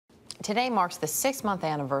Today marks the 6-month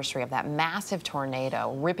anniversary of that massive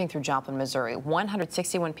tornado ripping through Joplin, Missouri.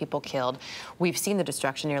 161 people killed. We've seen the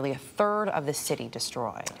destruction, nearly a third of the city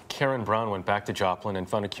destroyed. Karen Brown went back to Joplin and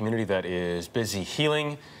found a community that is busy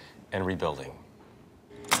healing and rebuilding.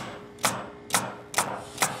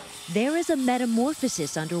 There is a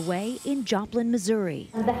metamorphosis underway in Joplin, Missouri.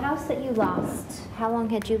 The house that you lost, how long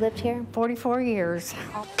had you lived here? 44 years.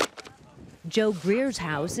 Joe Greer's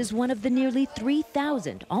house is one of the nearly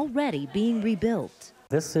 3,000 already being rebuilt.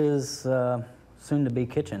 This is soon-to-be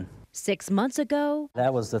kitchen. 6 months ago,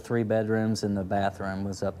 that was the 3 bedrooms and the bathroom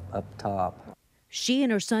was up top. She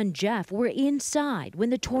and her son Jeff were inside when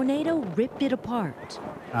the tornado ripped it apart.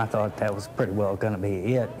 I thought that was pretty well going to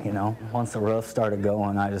be it, you know. Once the roof started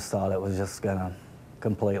going, I just thought it was just going to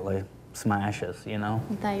completely smash us, you know.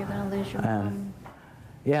 You thought you were going to lose your mom?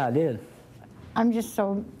 Yeah, I did. I'm just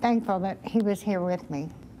so thankful that he was here with me.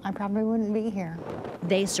 I probably wouldn't be here.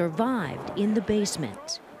 They survived in the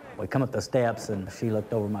basement. We come up the steps and she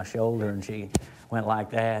looked over my shoulder and she went like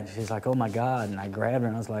that. She's like, oh my God, and I grabbed her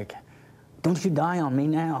and I was like, don't you die on me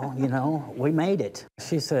now, you know, we made it.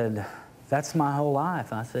 She said, that's my whole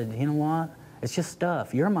life. I said, you know what, it's just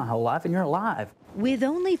stuff. You're my whole life and you're alive. With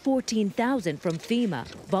only $14,000 from FEMA,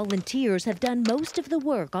 volunteers have done most of the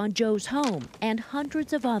work on Joe's home and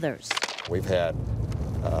hundreds of others. We've had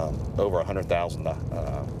over 100,000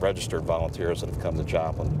 registered volunteers that have come to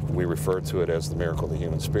Joplin. We refer to it as the miracle of the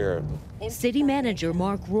human spirit. City Manager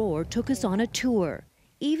Mark Rohr took us on a tour.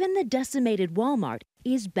 Even the decimated Walmart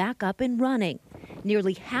is back up and running.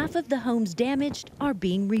 Nearly half of the homes damaged are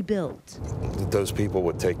being rebuilt. Those people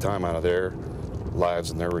would take time out of their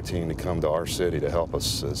lives and their routine to come to our city to help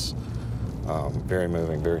us is very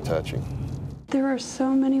moving, very touching. There are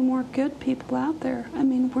so many more good people out there. I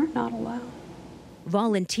mean, we're not alone.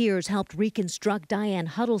 Volunteers helped reconstruct Diane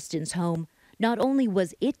Huddleston's home. Not only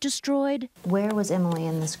was it destroyed. Where was Emily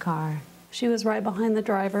in this car? She was right behind the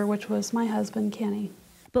driver, which was my husband, Kenny.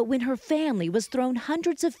 But when her family was thrown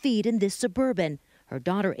hundreds of feet in this Suburban, her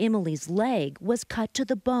daughter Emily's leg was cut to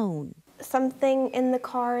the bone. Something in the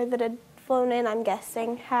car that had flown in, I'm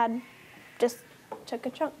guessing, had just took a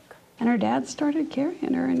chunk. And her dad started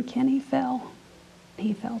carrying her, and Kenny fell.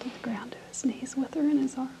 He fell to the ground to his knees with her in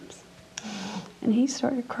his arms. And he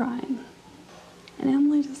started crying. And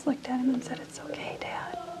Emily just looked at him and said, it's okay,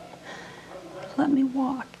 Dad. Let me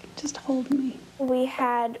walk. Just hold me. We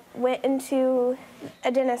had went into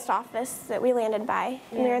a dentist office that we landed by,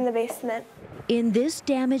 and we were in the basement. In this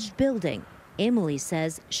damaged building, Emily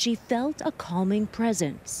says she felt a calming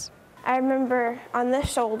presence. I remember on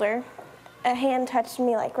this shoulder, a hand touched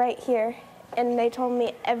me like right here, and they told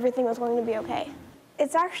me everything was going to be okay.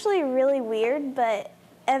 It's actually really weird, but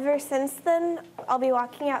ever since then, I'll be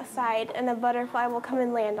walking outside and a butterfly will come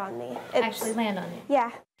and land on me. Actually land on you? Yeah.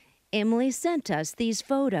 Emily sent us these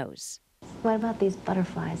photos. What about these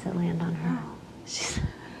butterflies that land on her?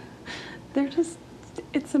 They're just,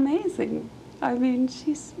 it's amazing. I mean,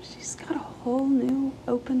 she's got a whole new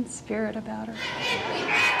open spirit about her.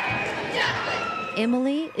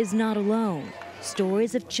 Emily is not alone.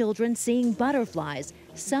 Stories of children seeing butterflies,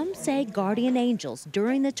 some say guardian angels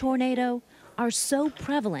during the tornado, are so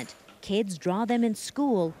prevalent, kids draw them in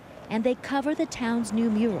school, and they cover the town's new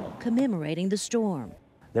mural commemorating the storm.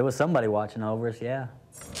 There was somebody watching over us, yeah.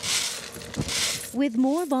 With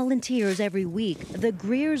more volunteers every week, the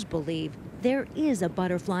Greers believe there is a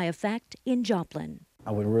butterfly effect in Joplin.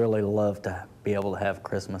 I would really love to be able to have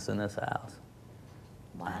Christmas in this house.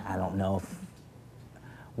 Wow. I don't know if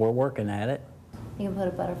we're working at it. You can put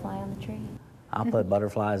a butterfly on the tree? I'll put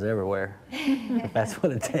butterflies everywhere, if that's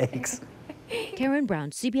what it takes. Karen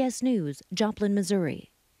Brown, CBS News, Joplin, Missouri.